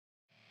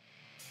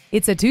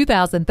It's a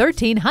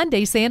 2013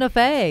 Hyundai Santa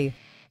Fe.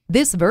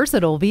 This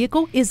versatile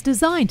vehicle is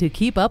designed to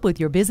keep up with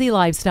your busy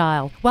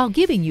lifestyle while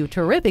giving you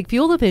terrific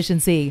fuel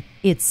efficiency.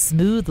 Its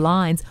smooth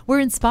lines were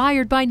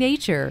inspired by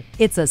nature.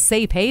 It's a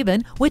safe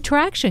haven with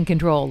traction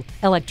control,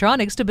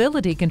 electronic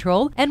stability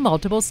control, and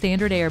multiple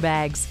standard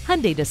airbags.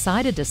 Hyundai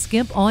decided to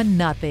skimp on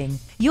nothing.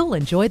 You'll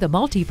enjoy the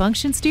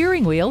multifunction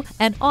steering wheel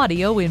and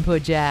audio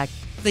input jack.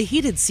 The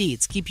heated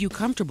seats keep you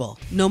comfortable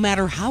no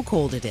matter how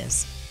cold it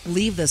is.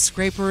 Leave the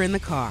scraper in the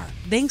car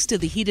thanks to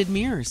the heated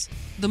mirrors.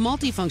 The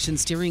multifunction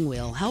steering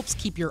wheel helps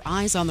keep your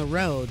eyes on the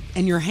road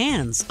and your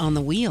hands on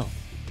the wheel.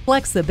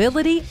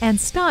 Flexibility and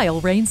style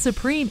reign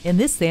supreme in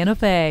this Santa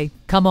Fe.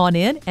 Come on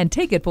in and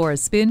take it for a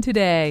spin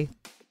today.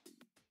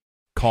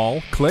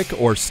 Call, click,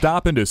 or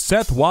stop into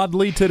Seth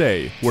Wadley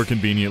today. We're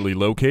conveniently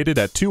located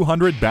at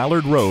 200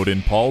 Ballard Road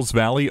in Pauls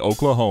Valley,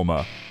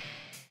 Oklahoma.